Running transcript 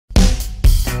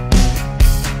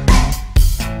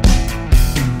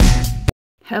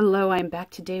Hello, I'm back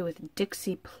today with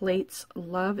Dixie Plates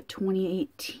Love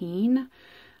 2018.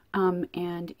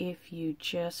 And if you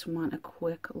just want a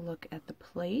quick look at the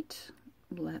plate,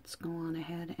 let's go on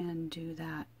ahead and do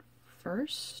that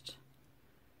first.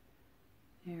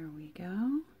 There we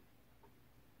go.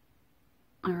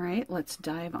 All right, let's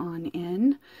dive on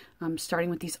in. Starting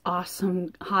with these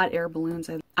awesome hot air balloons.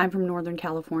 I'm from Northern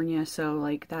California, so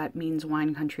like that means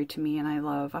wine country to me, and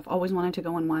I've always wanted to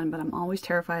go in one, but I'm always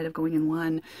terrified of going in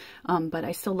one. But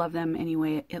I still love them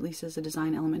anyway, at least as a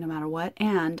design element no matter what.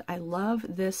 And I love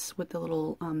this with the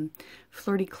little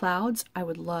flirty clouds. I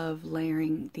would love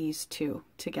layering these two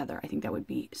together. I think that would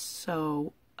be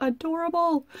so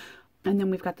adorable. And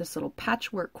then we've got this little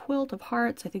patchwork quilt of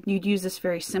hearts. I think you'd use this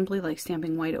very simply, like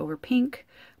stamping white over pink,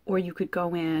 or you could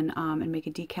go in and make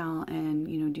a decal and,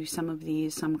 you know, do some of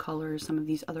these, some colors, some of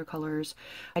these other colors.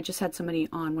 I just had somebody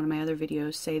on one of my other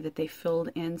videos say that they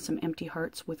filled in some empty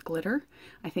hearts with glitter.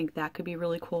 I think that could be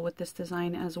really cool with this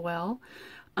design as well.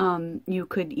 You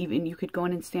could go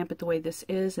in and stamp it the way this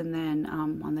is, and then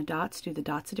on the dots, do the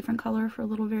dots a different color for a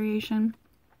little variation.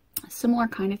 Similar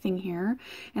kind of thing here,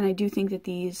 and I do think that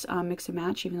these mix and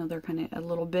match, even though they're kind of a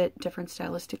little bit different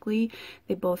stylistically.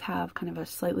 They both have kind of a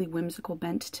slightly whimsical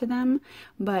bent to them,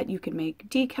 but you could make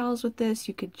decals with this.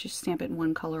 You could just stamp it in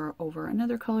one color over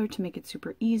another color to make it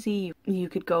super easy. You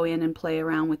could go in and play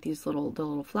around with these the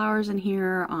little flowers in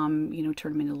here, you know,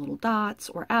 turn them into little dots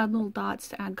or add little dots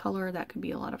to add color. That could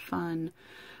be a lot of fun.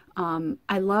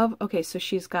 I love, okay, so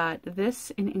she's got this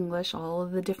in English, all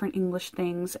of the different English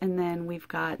things, and then we've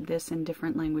got this in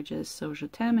different languages. So je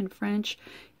t'aime in French,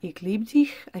 ich liebe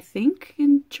dich, I think,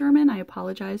 in German. I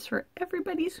apologize for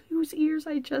everybody whose ears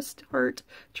I just hurt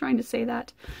trying to say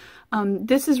that.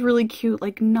 This is really cute,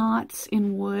 like knots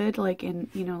in wood, like in,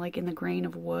 you know, like in the grain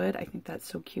of wood. I think that's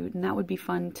so cute, and that would be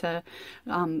fun to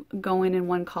go in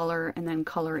one color and then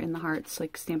color in the hearts,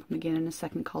 like stamp them again in a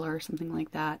second color or something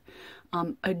like that.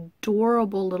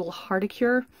 Adorable little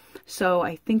hearticure. So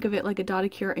I think of it like a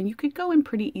dotticure, and you could go in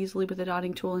pretty easily with a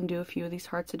dotting tool and do a few of these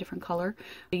hearts a different color.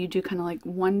 You do kind of like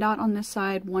one dot on this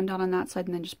side, one dot on that side,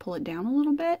 and then just pull it down a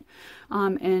little bit,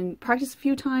 and practice a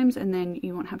few times, and then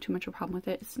you won't have too much of a problem with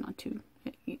it. It's not too,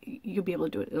 you'll be able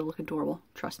to do it. It'll look adorable,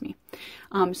 trust me.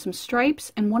 Some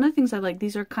stripes, and one of the things I like,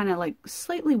 these are kind of like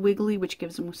slightly wiggly, which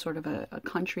gives them sort of a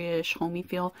country-ish, homey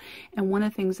feel. And one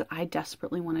of the things that I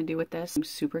desperately want to do with this, I'm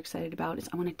super excited about, is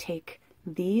I want to take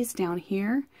these down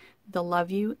here, the love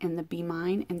you and the be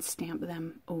mine, and stamp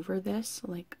them over this,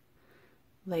 like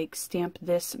stamp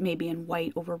this maybe in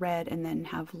white over red, and then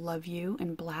have love you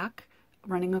in black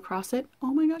running across it.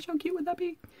 Oh my gosh, how cute would that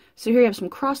be? So here you have some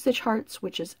cross stitch hearts,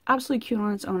 which is absolutely cute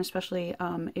on its own, especially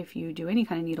if you do any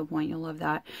kind of needlepoint, you'll love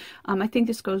that. I think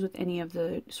this goes with any of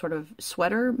the sort of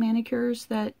sweater manicures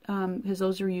that, because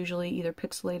those are usually either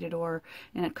pixelated or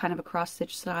in a kind of a cross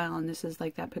stitch style, and this is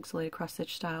like that pixelated cross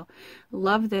stitch style.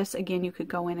 Love this. Again, you could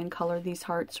go in and color these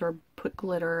hearts or put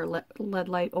glitter, lead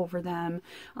light over them,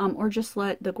 or just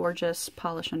let the gorgeous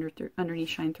polish underneath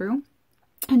shine through.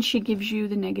 And she gives you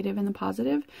the negative and the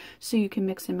positive, so you can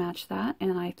mix and match that,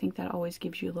 and I think that always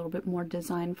gives you a little bit more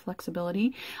design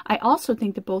flexibility. I also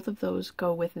think that both of those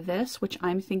go with this, which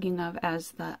I'm thinking of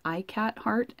as the iCat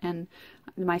heart, and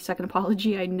my second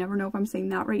apology, I never know if I'm saying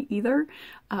that right either,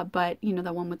 but you know,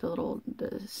 the one with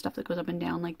the stuff that goes up and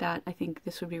down like that. I think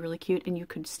this would be really cute, and you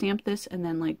could stamp this and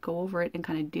then like go over it and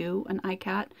kind of do an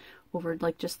iCat over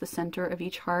like just the center of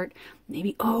each heart.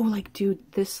 Maybe, oh, like do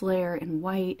this layer in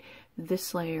white,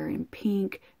 this layer in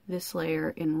pink, this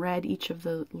layer in red, each of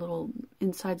the little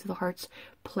insides of the hearts,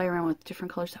 play around with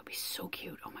different colors. That would be so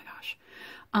cute. Oh my gosh.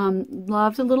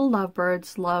 Love the little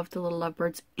lovebirds. Love the little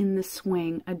lovebirds in the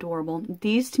swing. Adorable.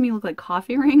 These to me look like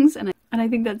coffee rings, and I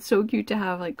think that's so cute to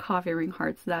have like coffee ring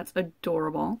hearts. That's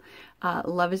adorable.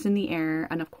 Love is in the air,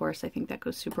 and of course I think that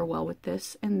goes super well with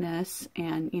this and this,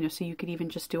 and you know, so you could even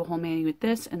just do a whole mani with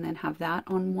this and then have that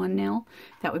on one nail.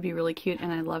 That would be really cute,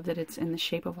 and I love that it's in the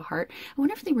shape of a heart. I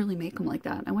wonder if they really make them like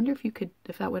that. I wonder if you could,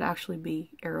 if that would actually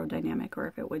be aerodynamic, or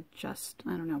if it would just,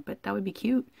 I don't know, but that would be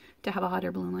cute to have a hot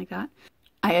air balloon like that.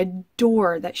 I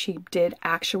adore that she did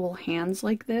actual hands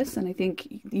like this, and I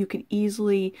think you could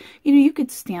easily, you know, you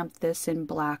could stamp this in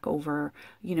black over,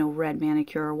 you know, red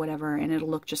manicure or whatever, and it'll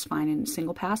look just fine in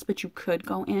single pass, but you could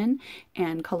go in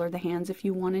and color the hands if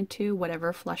you wanted to,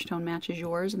 whatever flesh tone matches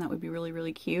yours, and that would be really,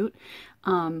 really cute.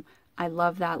 I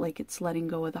love that, like it's letting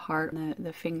go of the heart, and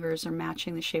the fingers are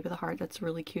matching the shape of the heart. That's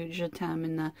really cute. Je t'aime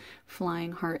and the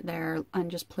flying heart there, and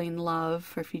just plain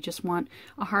love, or if you just want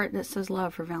a heart that says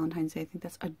love for Valentine's Day, I think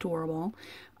that's adorable.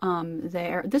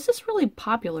 there. This is really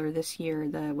popular this year,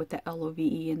 with the LOVE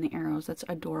and the arrows. That's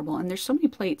adorable. And there's so many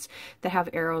plates that have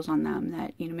arrows on them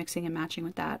that, you know, mixing and matching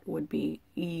with that would be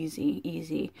easy,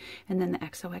 easy. And then the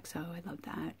XOXO, I love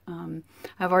that.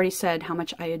 I've already said how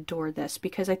much I adore this,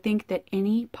 because I think that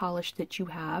any polish that you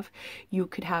have, you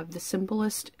could have the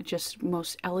simplest, just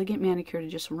most elegant manicure to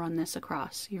just run this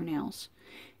across your nails.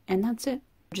 And that's it.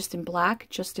 Just in black,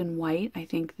 just in white. I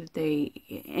think that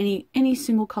any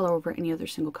single color over any other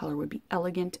single color would be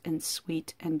elegant and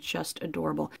sweet and just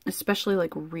adorable. Especially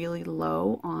like really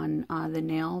low on the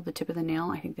nail, the tip of the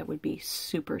nail. I think that would be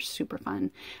super, super fun.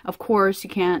 Of course, you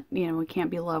can't, you know, it can't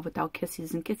be love without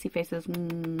kisses and kissy faces.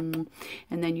 And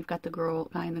then you've got the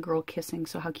guy and the girl kissing.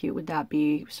 So how cute would that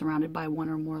be, surrounded by one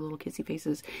or more little kissy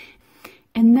faces?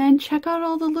 And then check out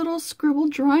all the little scribble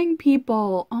drawing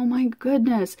people. Oh my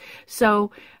goodness. So,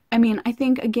 I mean, I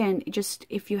think, again, just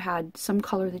if you had some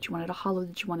color that you wanted, a hollow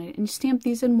that you wanted, and you stamp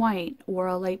these in white or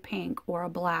a light pink or a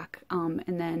black, and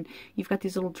then you've got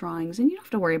these little drawings, and you don't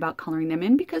have to worry about coloring them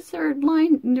in, because they're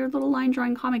little line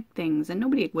drawing comic things, and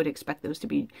nobody would expect those to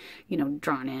be, you know,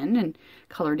 drawn in and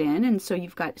colored in. And so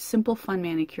you've got simple, fun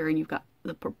manicure, and you've got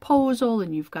the proposal,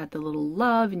 and you've got the little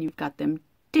love, and you've got them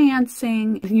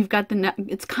dancing. You've got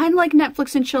it's kind of like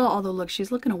Netflix and chill, although look,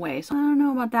 she's looking away, so I don't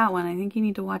know about that one. I think you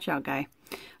need to watch out, guy.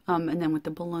 And then with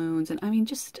the balloons, and I mean,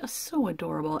 just so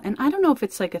adorable. And I don't know if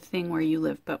it's like a thing where you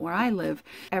live, but where I live,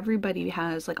 everybody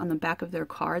has, like, on the back of their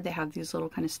card, they have these little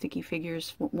kind of sticky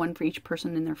figures, one for each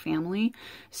person in their family.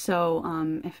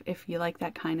 So if you like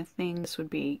that kind of thing, this would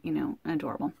be, you know,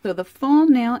 adorable. So the full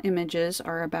nail images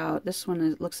are about, this one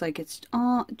is, looks like it's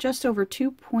just over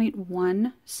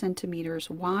 2.1 centimeters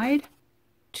wide,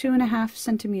 2.5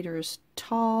 centimeters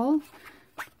tall,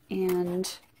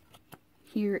 and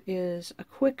here is a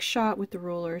quick shot with the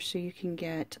ruler so you can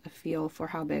get a feel for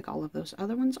how big all of those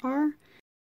other ones are.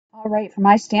 All right, for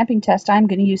my stamping test, I'm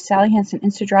going to use Sally Hansen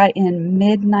Insta-Dry in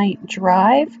Midnight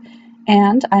Drive,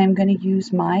 and I'm going to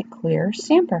use my clear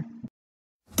stamper.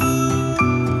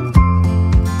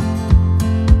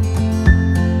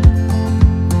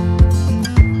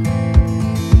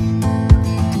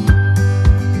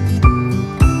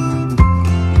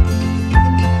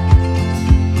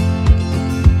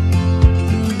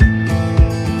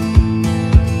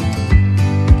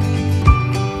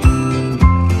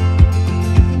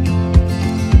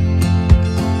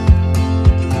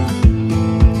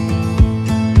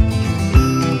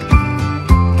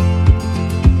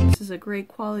 Great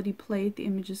quality plate. The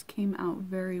images came out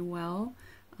very well,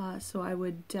 so I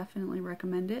would definitely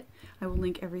recommend it. I will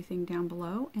link everything down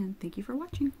below, and thank you for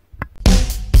watching.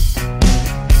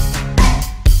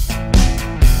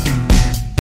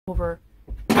 Over.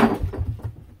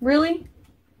 Really?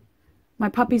 My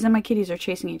puppies and my kitties are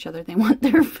chasing each other. They want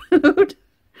their food.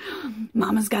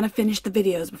 Mama's gotta finish the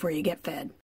videos before you get fed.